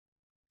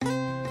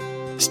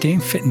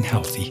staying fit and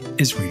healthy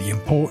is really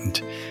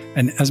important.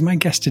 And as my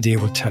guest today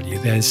will tell you,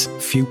 there's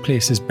few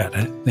places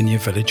better than your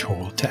village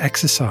hall to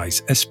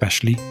exercise,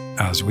 especially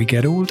as we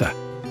get older.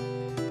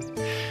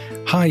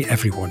 Hi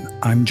everyone,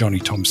 I'm Johnny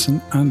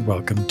Thompson and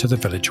welcome to the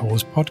Village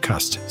Halls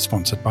podcast,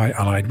 sponsored by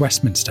Allied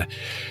Westminster,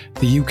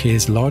 the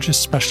UK's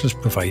largest specialist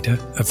provider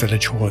of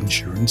village hall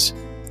insurance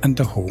and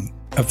the home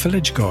of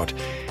Village Guard.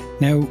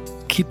 Now,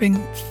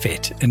 keeping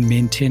fit and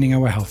maintaining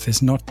our health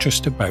is not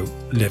just about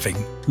living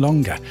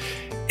longer.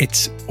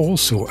 It's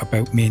also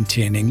about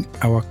maintaining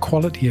our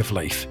quality of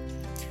life.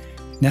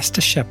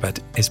 Nesta Shephard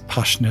is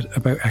passionate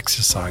about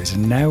exercise,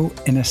 and now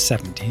in her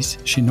 70s,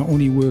 she not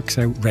only works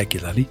out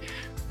regularly,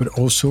 but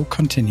also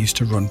continues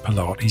to run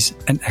Pilates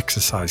and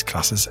exercise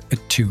classes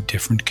at 2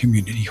 different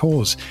community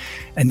halls,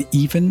 and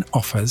even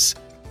offers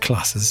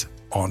classes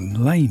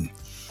online.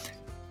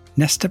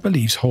 Nesta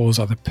believes halls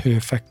are the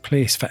perfect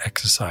place for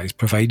exercise,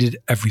 provided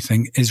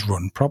everything is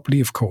run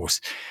properly, of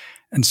course.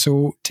 And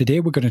so today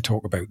we're going to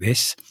talk about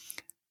this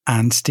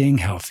and staying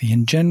healthy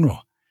in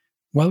general.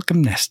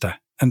 Welcome, Nesta,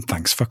 and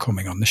thanks for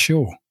coming on the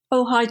show.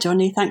 Oh, hi,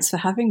 Johnny. Thanks for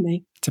having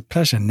me. It's a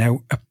pleasure.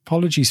 Now,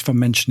 apologies for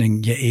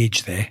mentioning your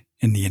age there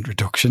in the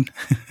introduction.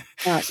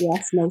 Yes,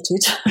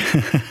 noted.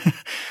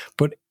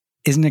 But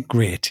isn't it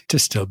great to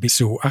still be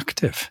so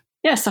active?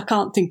 Yes, I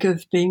can't think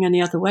of being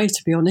any other way,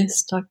 to be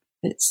honest.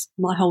 It's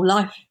my whole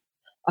life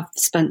I've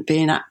spent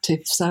being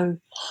active. So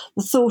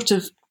the thought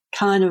of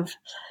kind of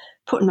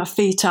putting my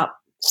feet up,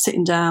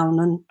 sitting down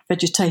and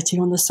vegetating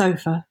on the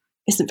sofa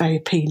isn't very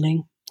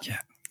appealing. Yeah.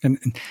 And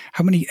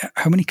how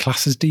many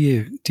classes do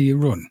you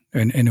run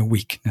in a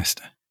week,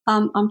 Nesta?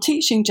 I'm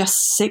teaching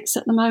just 6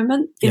 at the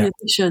moment. In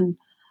addition,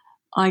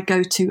 I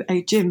go to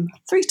a gym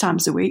 3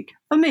 times a week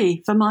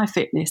for my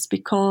fitness,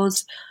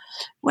 because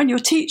when you're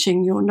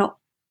teaching, you're not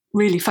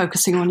really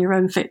focusing on your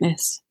own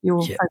fitness.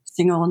 You're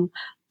focusing on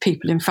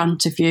people in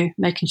front of you,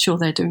 making sure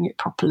they're doing it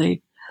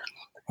properly.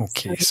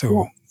 Okay,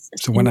 so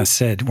when I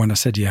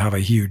said you have a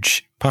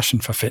huge passion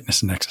for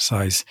fitness and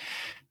exercise,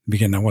 in the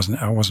beginning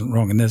I wasn't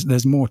wrong. And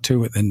there's more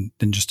to it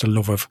than just a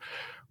love of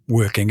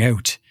working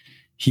out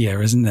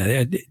here, isn't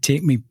there?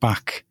 Take me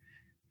back,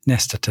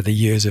 Nesta, to the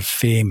years of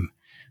fame,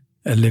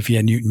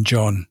 Olivia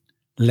Newton-John,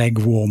 leg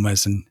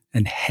warmers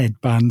and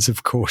headbands,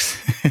 of course.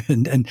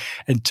 and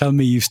tell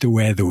me you used to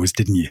wear those,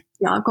 didn't you?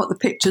 Yeah, I've got the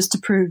pictures to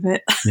prove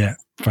it. Yeah,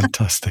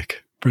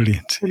 fantastic.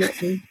 Brilliant.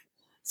 Absolutely.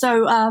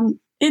 So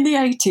in the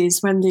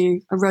 80s, when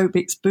the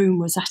aerobics boom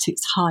was at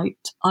its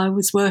height, I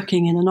was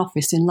working in an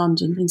office in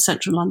London, in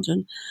central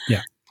London.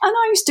 Yeah. And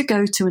I used to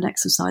go to an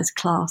exercise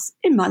class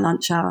in my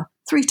lunch hour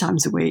 3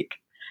 times a week,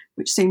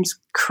 which seems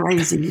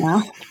crazy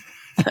now.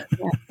 But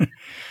yeah,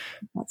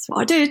 that's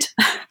what I did.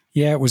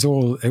 Yeah, it was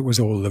all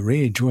the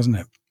rage, wasn't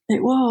it?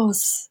 It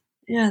was.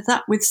 Yeah,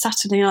 that with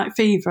Saturday Night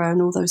Fever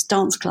and all those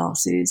dance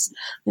classes,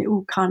 they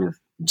all kind of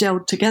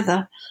gelled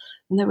together.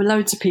 And there were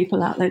loads of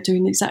people out there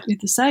doing exactly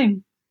the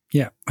same.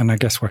 Yeah, and I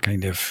guess we're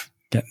kind of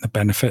getting the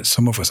benefit.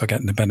 Some of us are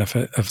getting the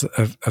benefit of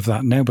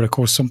that now. But of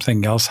course,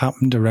 something else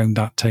happened around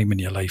that time in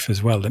your life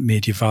as well that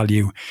made you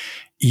value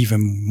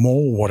even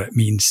more what it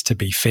means to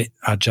be fit,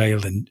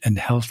 agile and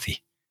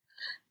healthy.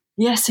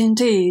 Yes,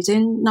 indeed.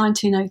 In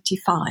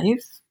 1985,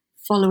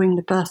 following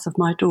the birth of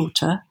my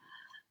daughter,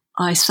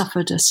 I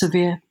suffered a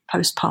severe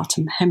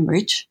postpartum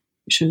hemorrhage,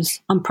 which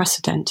was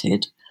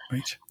unprecedented.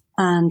 Right.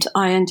 And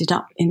I ended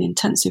up in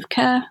intensive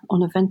care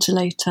on a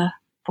ventilator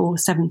for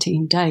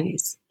 17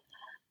 days.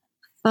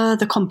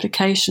 Further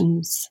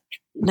complications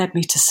led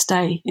me to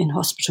stay in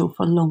hospital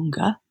for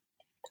longer.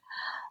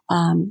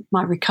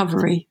 My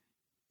recovery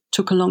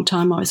took a long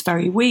time. I was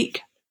very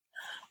weak.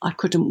 I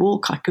couldn't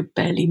walk. I could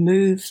barely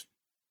move.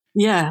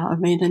 Yeah, I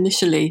mean,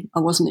 initially I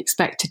wasn't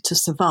expected to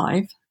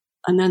survive,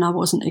 and then I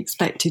wasn't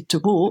expected to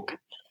walk.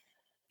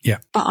 Yeah.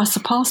 But I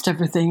surpassed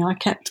everything. I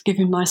kept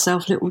giving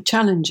myself little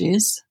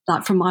challenges.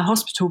 Like from my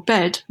hospital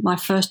bed, my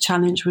first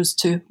challenge was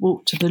to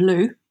walk to the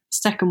loo.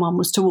 Second one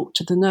was to walk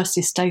to the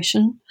nurse's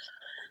station.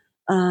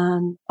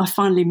 I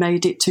finally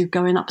made it to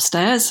going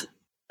upstairs,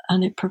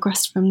 and it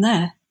progressed from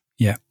there.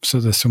 Yeah. So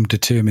there's some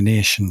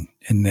determination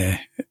in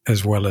there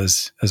as well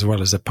as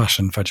a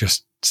passion for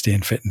just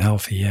staying fit and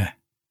healthy. Yeah.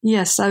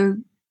 Yeah. So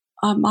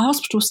my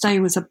hospital stay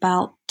was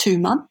about 2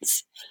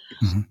 months.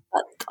 Mm-hmm.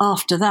 But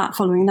after that,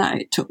 following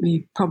that, it took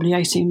me probably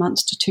 18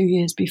 months to 2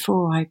 years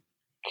before I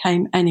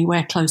came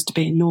anywhere close to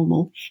being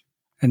normal.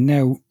 And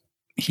now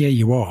here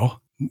you are,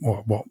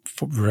 what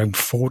around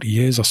 40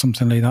 years or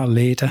something like that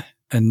later.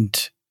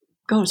 And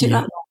God, is it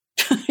that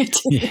long? It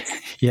is.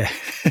 Yeah.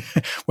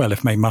 Well,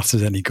 if my maths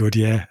is any good,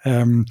 yeah.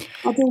 My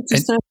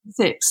daughter's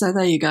 36, so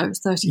there you go. It's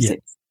 36. Yeah.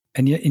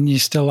 And you're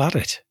still at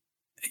it.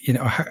 You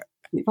know,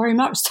 very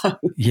much so.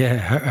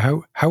 Yeah.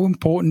 How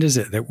important is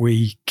it that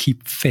we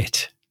keep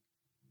fit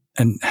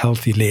and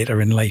healthy later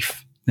in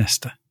life,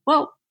 Nesta?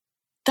 Well,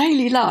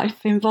 daily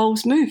life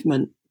involves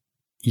movement.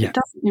 Yeah. It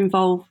doesn't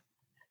involve,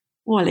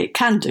 well, it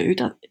can do,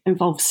 it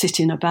involves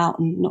sitting about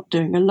and not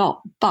doing a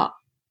lot, but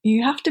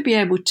you have to be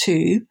able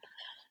to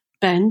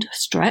bend,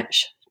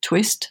 stretch,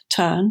 twist,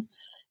 turn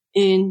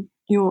in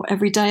your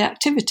everyday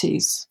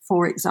activities.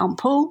 For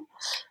example,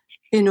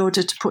 in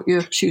order to put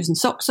your shoes and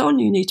socks on,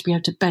 you need to be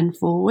able to bend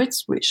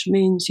forwards, which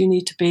means you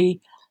need to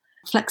be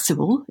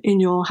flexible in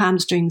your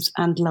hamstrings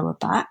and lower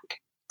back.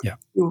 Yeah.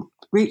 You're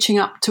reaching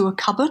up to a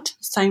cupboard,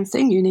 same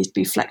thing. You need to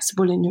be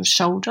flexible in your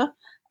shoulder,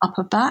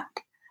 upper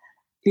back.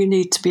 You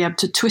need to be able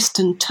to twist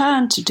and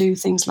turn to do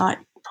things like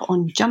put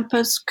on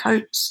jumpers,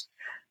 coats,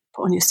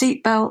 put on your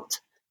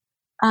seatbelt.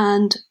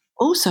 And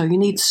also you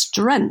need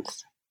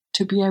strength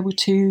to be able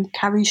to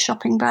carry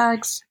shopping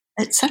bags,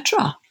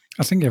 etc.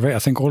 I think you're right. I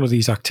think all of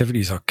these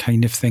activities are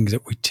kind of things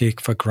that we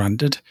take for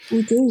granted,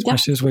 We do,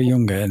 especially as we're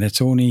younger. And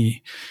it's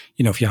only,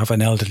 if you have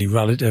an elderly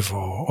relative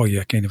or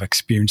you're kind of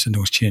experiencing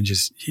those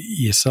changes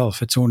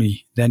yourself, it's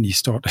only then you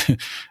start to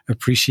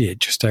appreciate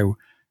just how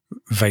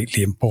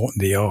vitally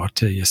important they are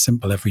to your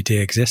simple everyday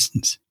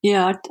existence.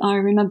 Yeah, I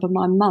remember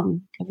my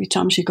mum, every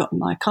time she got in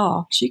my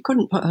car, she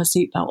couldn't put her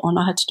seatbelt on.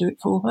 I had to do it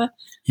for her.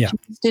 Yeah. She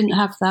just didn't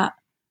have that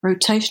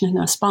rotation in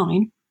her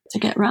spine to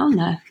get round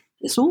there.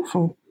 It's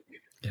awful.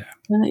 Yeah.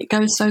 And it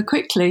goes so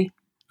quickly.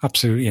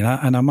 Absolutely.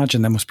 And I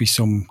imagine there must be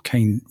some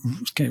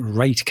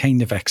right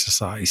kind of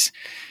exercise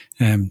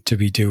to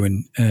be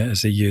doing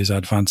as the years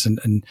advance,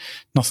 and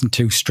nothing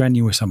too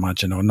strenuous, I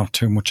imagine, or not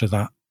too much of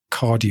that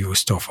cardio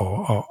stuff,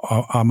 or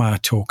am I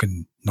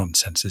talking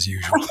nonsense as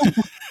usual?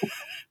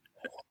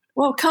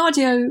 Well,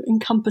 cardio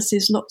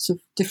encompasses lots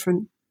of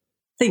different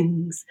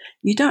things.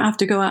 You don't have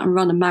to go out and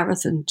run a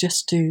marathon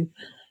just to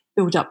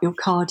build up your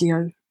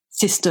cardio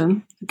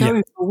system.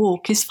 Going for a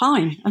walk is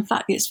fine. In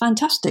fact, it's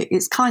fantastic.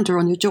 It's kinder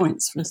on your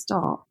joints for a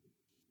start.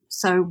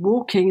 So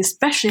walking,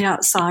 especially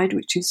outside,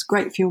 which is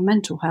great for your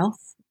mental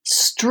health.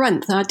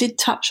 Strength, I did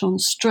touch on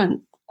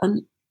strength. A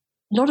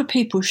lot of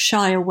people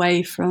shy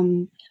away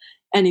from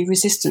any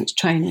resistance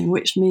training,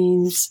 which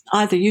means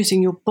either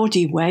using your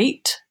body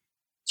weight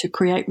to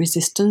create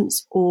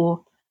resistance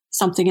or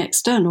something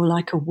external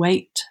like a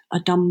weight, a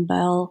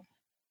dumbbell,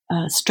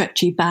 a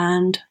stretchy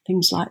band,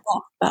 things like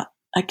that. But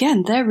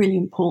again, they're really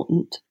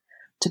important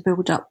to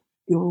build up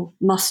your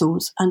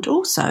muscles and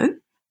also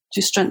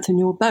to strengthen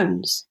your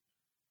bones.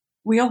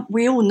 We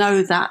all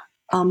know that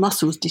our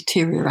muscles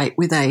deteriorate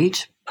with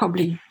age,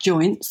 probably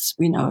joints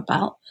we know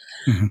about.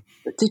 Mm-hmm.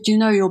 But did you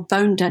know your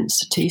bone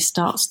density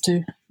starts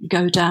to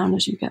go down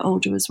as you get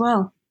older as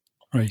well?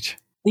 Right.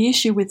 The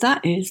issue with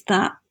that is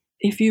that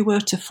if you were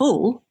to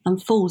fall,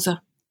 and falls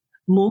are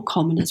more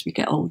common as we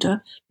get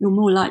older, you're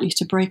more likely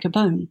to break a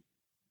bone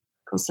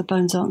because the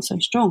bones aren't so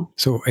strong.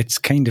 So it's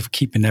kind of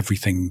keeping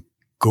everything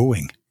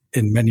going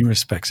in many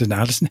respects. And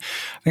I think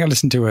I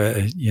listened to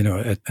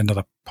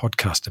another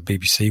podcast, a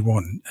BBC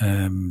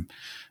one,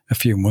 a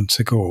few months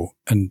ago,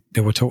 and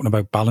they were talking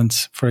about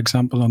balance, for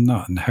example, on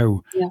that, and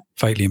how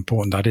vitally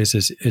important that is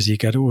as you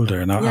get older.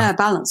 And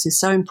balance is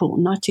so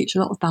important. I teach a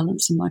lot of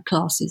balance in my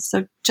classes.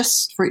 So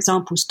just, for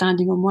example,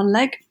 standing on one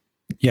leg,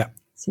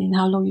 seeing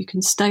how long you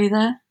can stay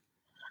there,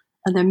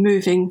 and then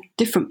moving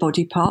different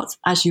body parts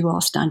as you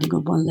are standing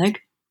on one leg.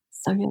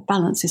 So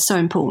balance is so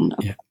important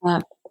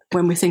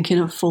when we're thinking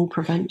of fall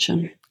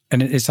prevention.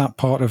 And is that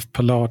part of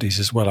Pilates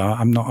as well?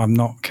 I'm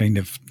not kind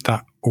of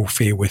that au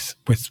fait with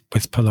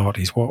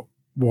Pilates.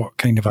 What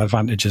kind of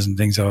advantages and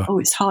things are? Oh,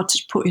 it's hard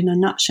to put in a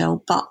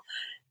nutshell, but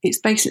it's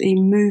basically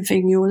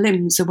moving your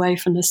limbs away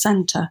from the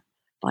centre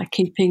by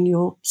keeping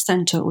your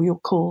centre or your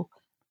core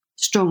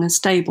strong and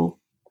stable.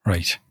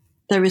 Right.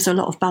 There is a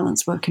lot of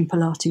balance work in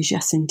Pilates,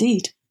 yes,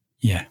 indeed.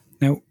 Yeah.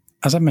 Now,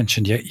 as I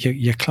mentioned,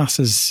 your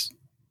classes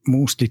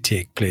mostly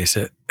take place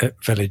at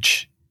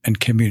village and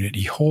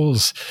community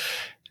halls.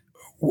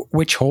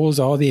 Which halls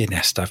are they,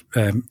 Nesta?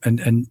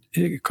 And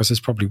because it's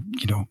probably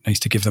nice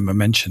to give them a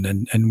mention.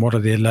 And what are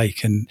they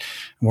like? And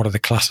what are the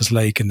classes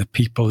like? And the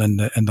people and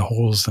the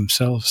halls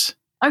themselves?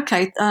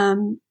 Okay,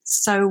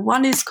 so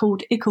one is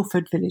called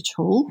Ickleford Village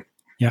Hall.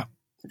 Yeah,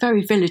 a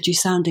very villagey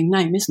sounding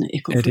name, isn't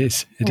it? Ickleford.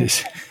 It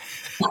is.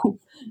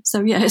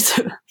 So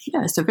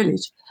it's a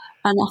village,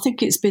 and I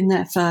think it's been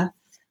there for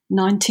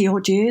 90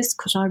 odd years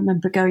because I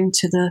remember going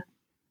to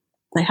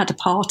they had a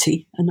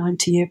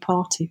 90-year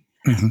party.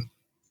 Mm-hmm.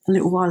 A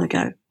little while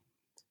ago,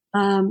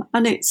 and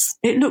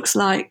it looks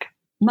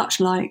much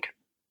like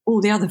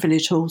all the other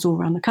village halls all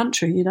around the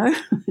country.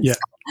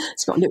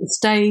 It's got a little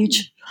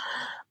stage.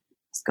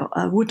 It's got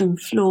a wooden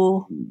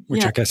floor,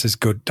 which I guess is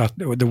good.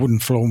 The wooden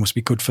floor must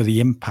be good for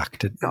the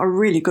impact. It's got a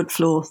really good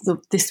floor.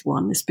 This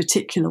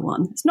particular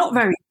one, it's not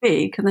very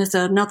big, and there's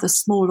another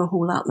smaller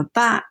hall out the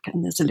back,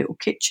 and there's a little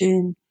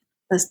kitchen.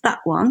 There's that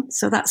one,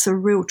 so that's a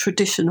real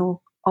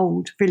traditional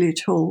old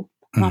village hall.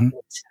 Mm-hmm.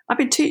 I've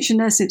been teaching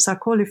there since I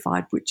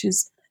qualified, which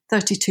is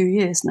 32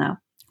 years now.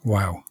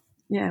 Wow.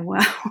 Yeah,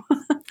 wow.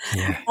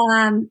 Yeah.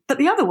 But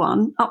the other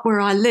one, up where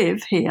I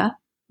live here,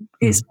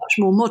 is much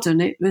more modern.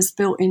 It was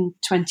built in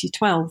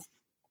 2012,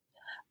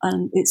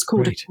 and it's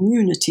called a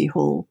community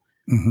hall.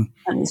 Mm-hmm.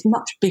 And it's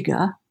much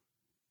bigger,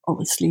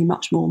 obviously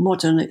much more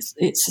modern. It's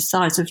the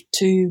size of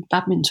 2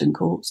 badminton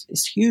courts.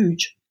 It's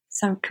huge.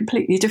 So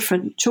completely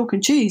different, chalk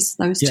and cheese,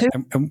 those two.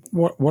 And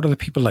what are the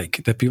people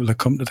like, the people that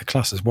come to the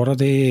classes? What are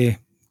they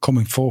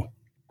coming for?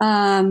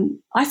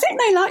 I think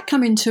they like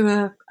coming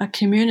to a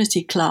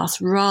community class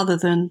rather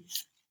than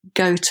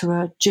go to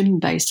a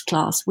gym-based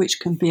class, which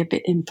can be a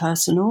bit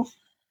impersonal.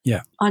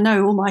 Yeah. I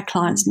know all my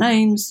clients'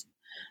 names.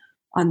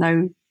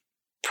 I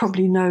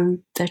probably know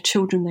their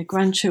children, their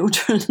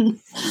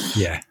grandchildren.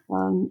 Yeah.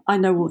 I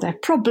know all their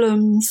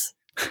problems.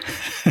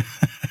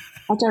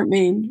 I don't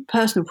mean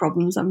personal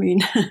problems. I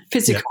mean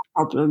physical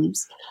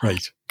problems.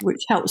 Right.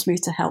 Which helps me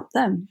to help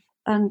them.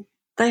 And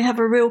they have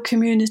a real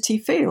community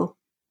feel.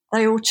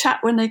 They all chat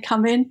when they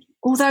come in.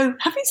 Although,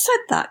 having said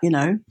that,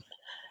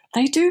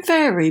 they do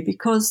vary,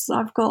 because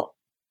I've got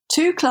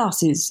 2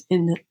 classes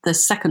in the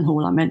second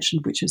hall I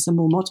mentioned, which is the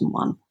more modern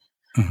one,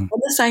 on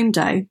the same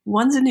day.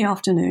 One's in the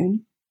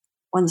afternoon,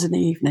 one's in the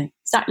evening.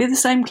 Exactly the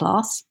same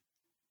class.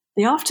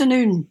 The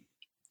afternoon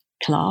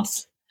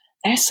class,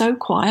 they're so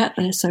quiet,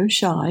 they're so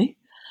shy.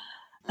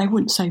 They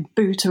wouldn't say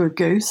boo to a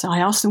goose. I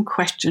ask them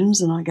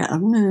questions and I get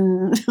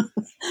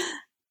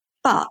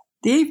But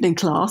the evening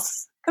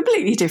class,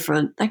 completely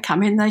different. They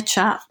come in, they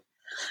chat,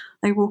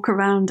 they walk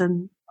around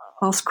and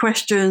ask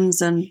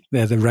questions, and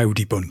they're the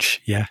rowdy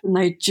bunch, yeah. And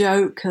they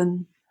joke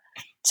and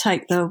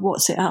take the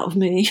what's it out of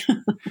me.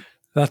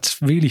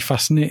 That's really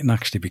fascinating,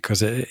 actually,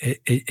 because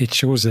it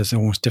shows there's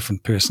almost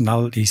different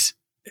personalities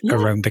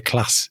around the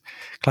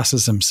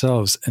classes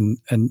themselves, and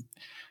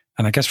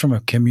I guess from a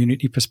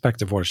community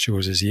perspective, what it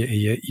shows is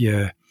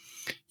you're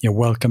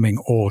welcoming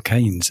all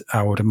kinds.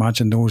 I would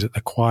imagine those at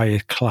the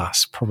quiet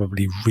class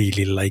probably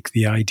really like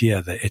the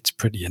idea that it's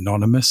pretty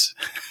anonymous,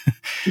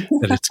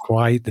 that it's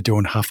quiet, they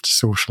don't have to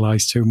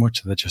socialise too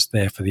much, they're just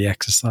there for the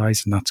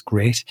exercise, and that's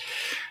great.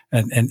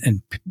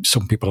 And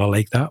some people are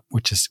like that,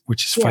 which is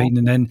fine.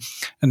 And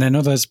then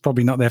others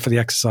probably not there for the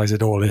exercise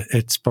at all.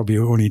 It's probably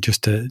only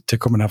just to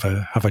come and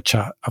have a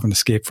chat, have an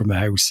escape from the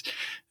house.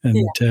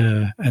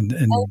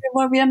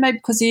 Well, maybe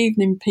because the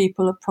evening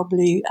people are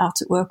probably out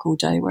at work all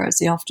day, whereas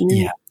the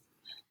afternoon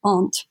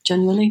aren't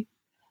generally.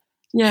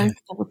 Yeah, you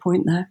have a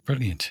point there.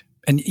 Brilliant.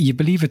 And you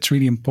believe it's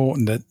really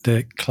important that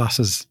the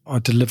classes are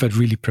delivered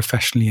really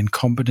professionally and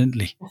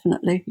competently?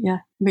 Definitely, yeah.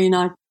 I mean,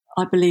 I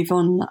believe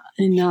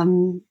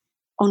in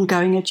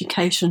ongoing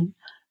education.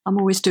 I'm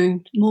always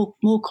doing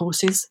more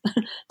courses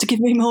to give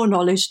me more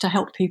knowledge to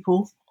help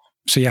people.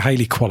 So you're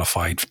highly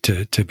qualified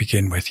to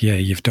begin with. Yeah,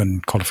 you've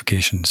done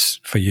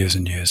qualifications for years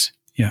and years.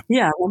 Yeah.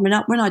 Yeah,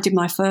 when I did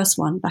my first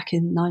one back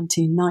in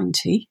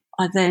 1990,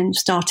 I then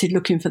started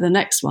looking for the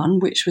next one,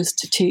 which was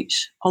to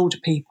teach older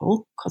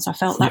people, because I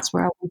felt that's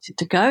where I wanted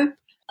to go.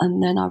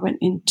 And then I went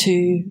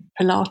into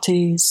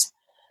Pilates,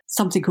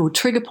 something called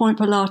trigger point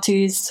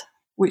Pilates,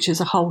 which is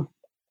a whole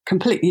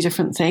completely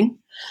different thing.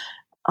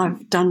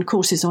 I've done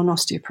courses on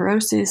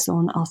osteoporosis,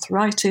 on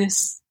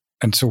arthritis.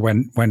 And so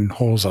when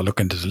halls are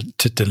looking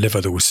to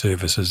deliver those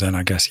services, then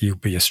I guess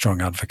you'd be a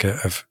strong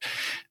advocate of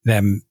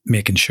them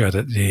making sure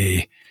that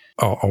they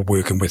are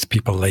working with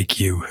people like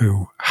you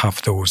who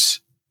have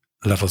those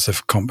levels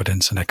of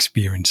competence and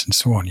experience and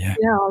so on, yeah?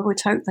 Yeah, I would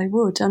hope they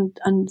would, and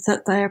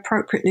that they're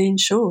appropriately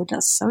insured.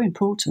 That's so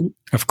important.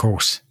 Of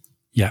course.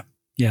 Yeah.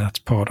 Yeah, that's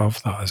part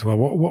of that as well.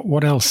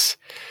 What else,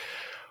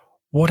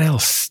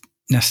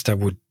 Nesta,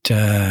 would...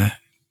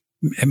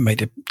 it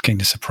might kind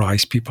of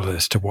surprise people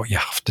as to what you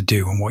have to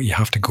do and what you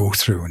have to go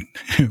through and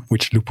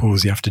which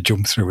loopholes you have to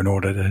jump through in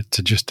order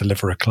to just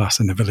deliver a class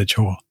in the village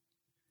hall.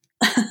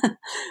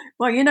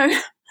 Well,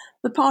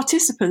 the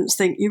participants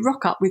think you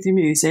rock up with your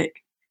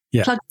music,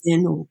 plug it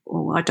in,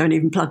 or I don't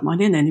even plug mine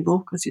in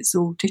anymore because it's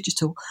all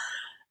digital.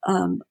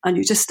 And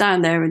you just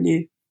stand there and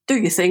you do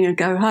your thing and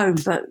go home.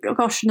 But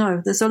gosh,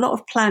 no, there's a lot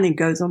of planning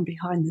goes on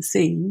behind the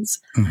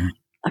scenes. Mm-hmm.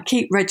 I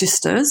keep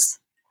registers.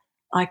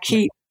 I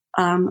keep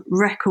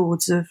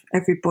records of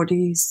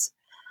everybody's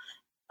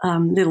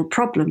little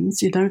problems.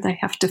 They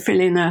have to fill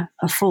in a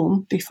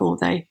form before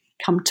they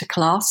come to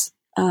class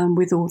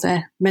with all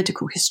their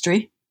medical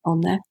history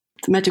on there,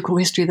 the medical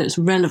history that's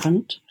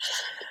relevant.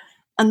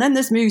 And then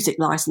there's music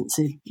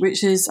licensing,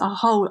 which is a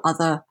whole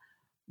other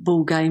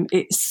ball game.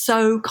 It's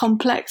so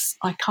complex.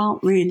 I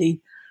can't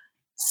really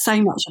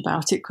say much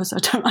about it because I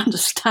don't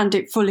understand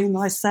it fully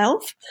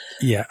myself.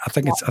 Yeah, I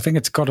think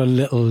it's got a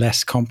little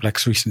less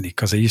complex recently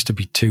because there used to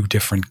be 2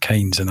 different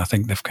kinds, and I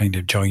think they've kind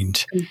of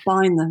combined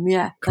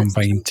them.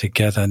 Combined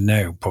together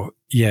now. But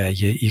yeah,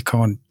 you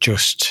can't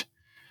just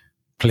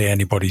play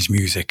anybody's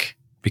music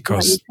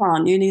because you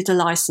can't. You need a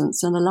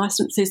license, and the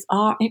licenses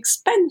are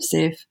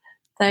expensive.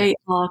 They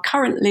are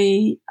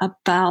currently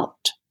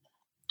about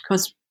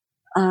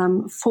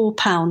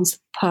 £4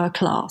 per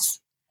class.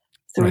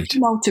 So if you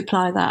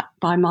multiply that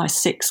by my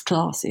 6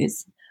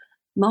 classes,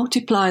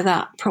 multiply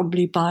that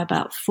probably by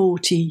about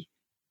 40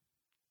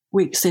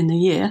 weeks in the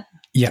year,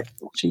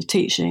 actually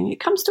teaching,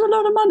 it comes to a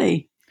lot of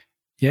money.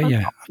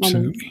 Yeah,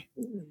 absolutely.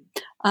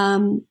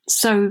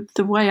 So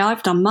the way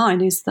I've done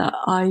mine is that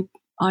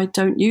I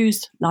don't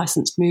use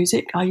licensed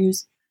music.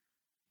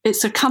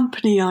 It's a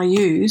company I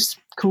use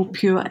called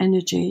Pure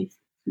Energy.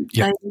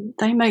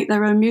 They make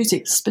their own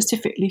music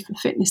specifically for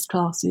fitness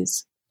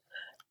classes.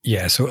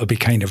 Yeah, so it'll be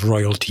kind of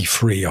royalty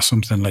free or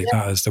something like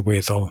that, is the way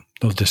they'll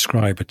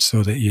describe it,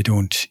 so that you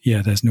don't.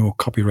 Yeah, there's no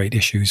copyright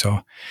issues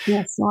or.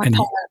 Yes, so I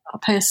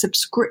pay a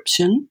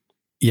subscription.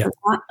 Yeah,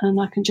 for that,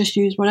 and I can just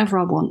use whatever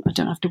I want. I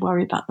don't have to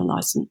worry about the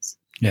license.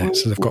 Yeah,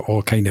 so they've got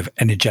all kind of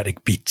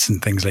energetic beats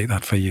and things like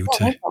that for you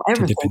to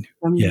everything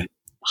from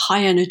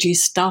high energy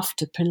stuff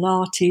to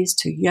Pilates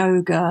to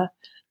yoga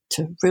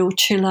to real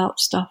chill out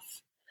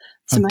stuff.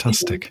 It's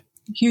fantastic.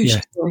 Amazing.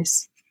 Huge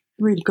choice.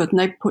 Really good. And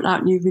they put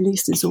out new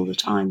releases all the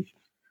time.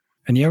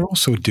 And you're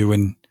also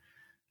doing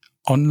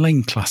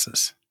online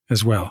classes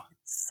as well.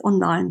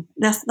 Online.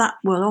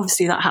 Well,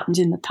 obviously that happened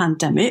in the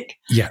pandemic.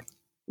 Yeah.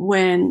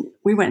 When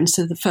we went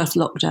into the first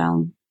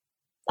lockdown,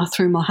 I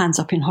threw my hands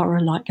up in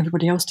horror like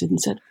everybody else did and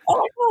said, oh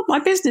my God, my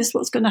business,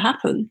 what's going to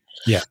happen?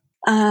 Yeah.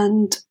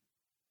 And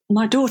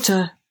my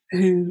daughter,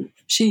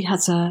 she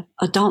has a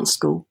dance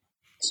school,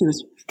 she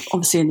was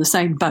obviously in the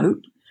same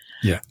boat.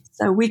 Yeah.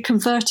 So we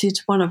converted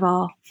one of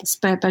our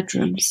spare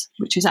bedrooms,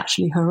 which is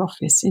actually her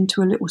office,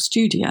 into a little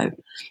studio.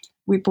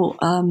 We bought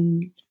a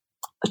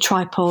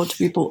tripod,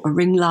 we bought a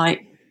ring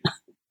light,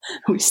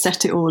 we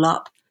set it all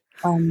up,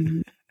 a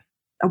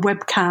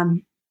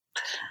webcam.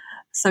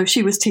 So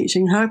she was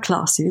teaching her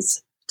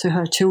classes to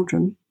her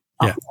children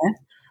up there,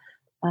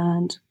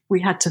 and we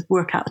had to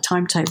work out a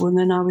timetable, and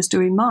then I was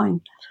doing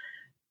mine.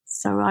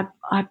 So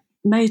I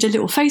made a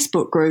little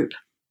Facebook group.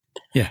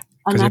 Yeah.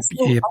 And I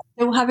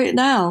still have it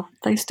now.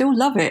 They still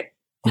love it.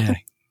 Yeah,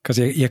 because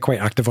you're quite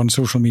active on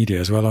social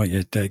media as well, aren't you?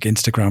 Like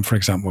Instagram, for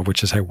example,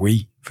 which is how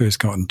we first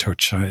got in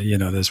touch.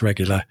 There's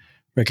regular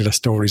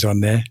stories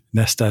on there.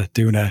 Nesta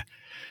doing her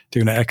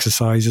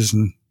exercises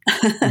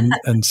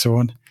and so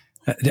on.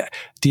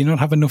 Do you not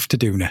have enough to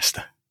do,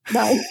 Nesta?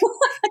 No,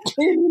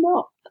 clearly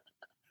not.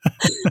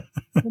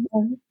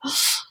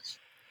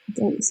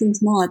 It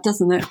seems mad,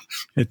 doesn't it?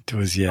 It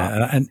does,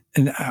 yeah.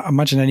 And I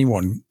imagine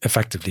anyone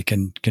effectively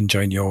can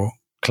join your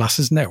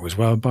classes now as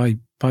well by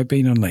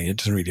being online. It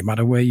doesn't really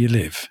matter where you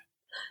live.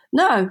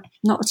 No,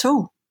 not at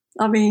all.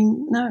 I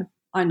mean, no.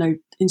 I know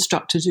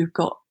instructors who've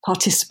got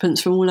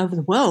participants from all over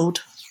the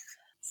world.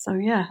 So,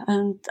 yeah.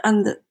 And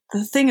the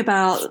thing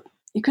about,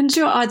 you can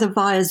do it either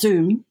via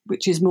Zoom,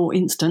 which is more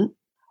instant,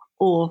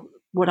 or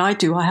what I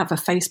do, I have a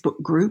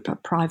Facebook group, a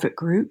private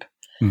group.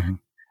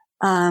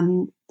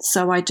 Mm-hmm.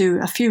 So I do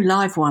a few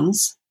live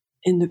ones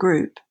in the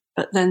group,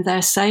 but then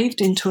they're saved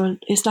into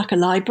it's like a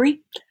library.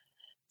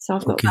 So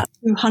I've got about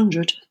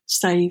 200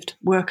 saved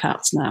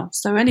workouts now.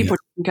 So anybody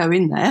can go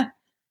in there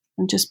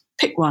and just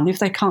pick one. If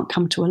they can't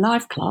come to a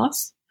live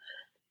class,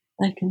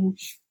 they can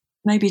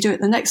maybe do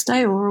it the next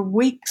day or a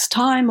week's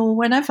time or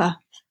whenever.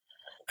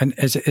 And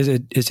is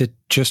it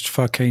just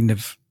for kind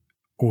of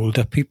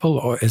older people,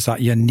 or is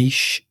that your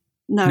niche?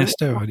 No.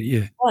 Nesta, or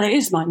well, it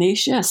is my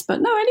niche, yes. But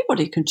no,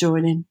 anybody can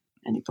join in.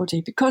 Anybody,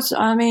 because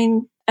I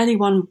mean,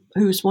 anyone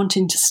who's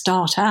wanting to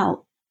start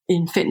out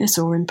in fitness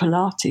or in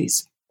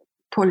Pilates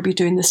probably be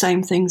doing the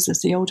same things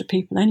as the older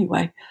people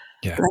anyway.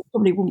 Yeah. But they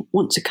probably wouldn't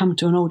want to come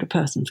to an older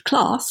person's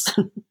class,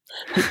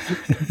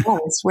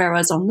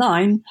 whereas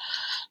online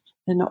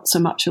they're not so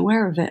much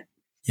aware of it.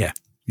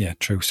 Yeah,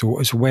 true. So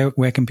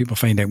where can people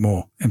find out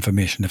more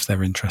information if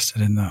they're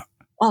interested in that?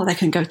 Oh, they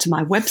can go to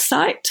my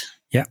website,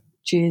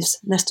 which is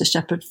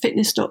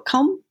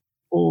nestashephardfitness.com,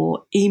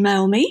 or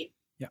email me.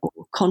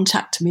 Or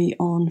contact me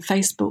on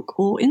Facebook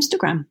or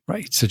Instagram.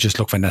 Right. So just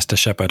look for Nesta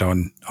Shephard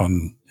on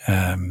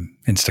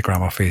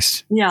Instagram or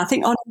Face. Yeah, I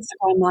think on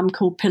Instagram I'm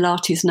called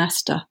Pilates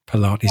Nesta.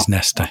 Pilates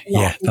Nesta.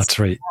 Yeah, that's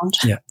right.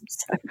 Yeah.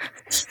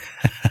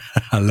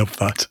 I love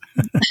that.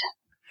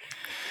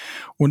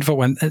 Wonderful.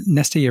 Well,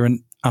 Nesta, you're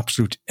an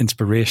absolute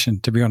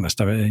inspiration, to be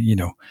honest. I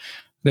mean,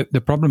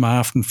 the problem I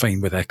often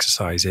find with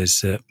exercise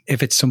is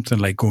if it's something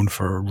like going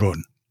for a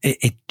run,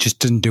 it just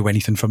doesn't do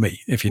anything for me,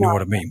 if you know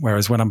what I mean.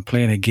 Whereas when I'm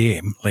playing a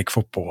game like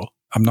football,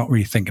 I'm not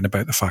really thinking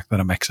about the fact that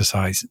I'm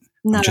exercising.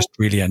 No. I'm just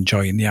really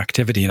enjoying the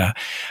activity. And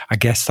I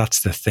guess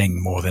that's the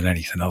thing more than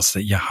anything else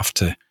that you have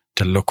to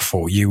look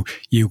for. You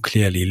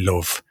clearly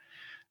love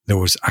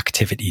those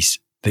activities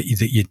that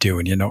you do,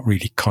 and you're not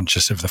really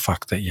conscious of the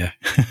fact that you're,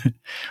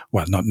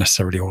 well, not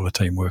necessarily all the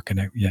time working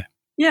out. Yeah.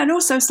 Yeah. And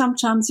also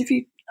sometimes if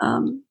you,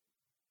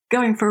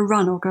 going for a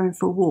run or going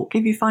for a walk,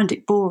 if you find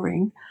it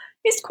boring,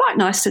 it's quite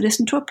nice to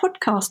listen to a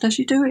podcast as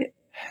you do it.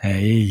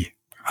 Hey,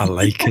 I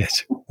like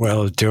it.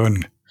 Well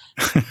done.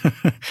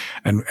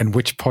 And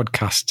which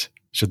podcast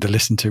should they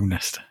listen to,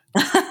 Nesta?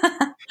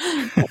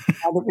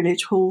 The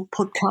Village Hall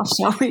podcast,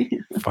 shall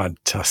we?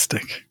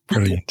 Fantastic.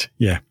 Brilliant.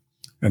 Yeah.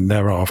 And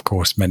there are, of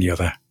course, many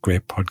other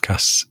great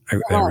podcasts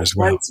out there as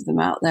well. Loads of them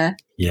out there.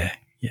 Yeah.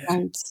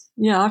 And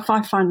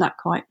I find that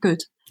quite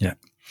good. Yeah.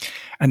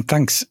 And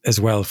thanks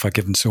as well for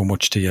giving so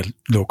much to your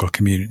local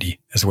community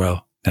as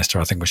well. Nesta,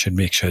 I think we should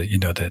make sure,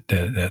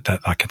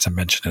 that gets a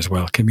mention as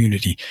well.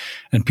 Community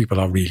and people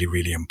are really,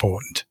 really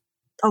important.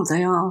 Oh,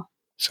 they are.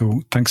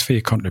 So thanks for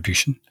your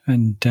contribution.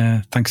 And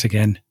thanks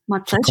again. My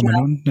pleasure. For coming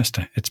on,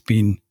 Nesta. It's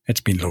been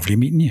lovely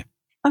meeting you.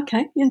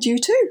 Okay, and you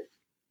too.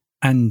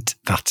 And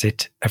that's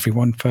it,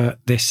 everyone, for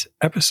this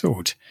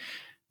episode.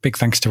 Big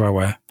thanks to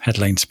our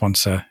headline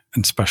sponsor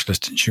and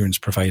specialist insurance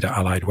provider,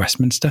 Allied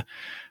Westminster,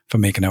 for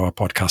making our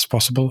podcast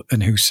possible,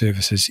 and whose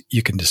services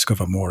you can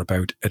discover more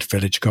about at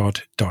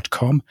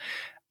villageguard.com,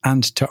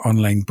 and to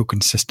online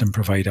booking system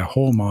provider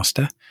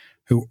Hallmaster,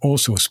 who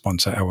also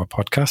sponsor our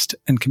podcast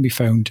and can be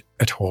found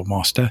at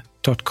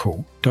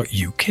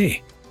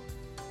hallmaster.co.uk.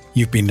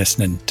 You've been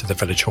listening to the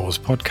Village Halls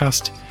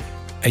podcast,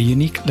 a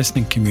unique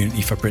listening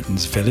community for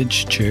Britain's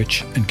village,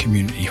 church and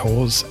community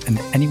halls, and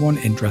anyone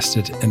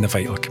interested in the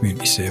vital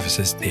community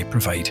services they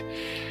provide.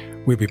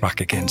 We'll be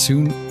back again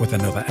soon with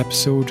another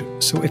episode,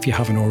 so if you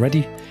haven't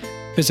already,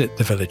 visit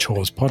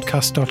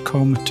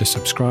thevillagehallspodcast.com to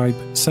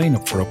subscribe, sign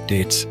up for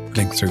updates,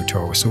 link through to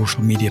our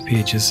social media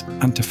pages,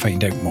 and to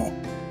find out more.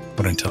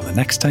 But until the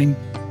next time,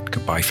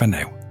 goodbye for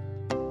now.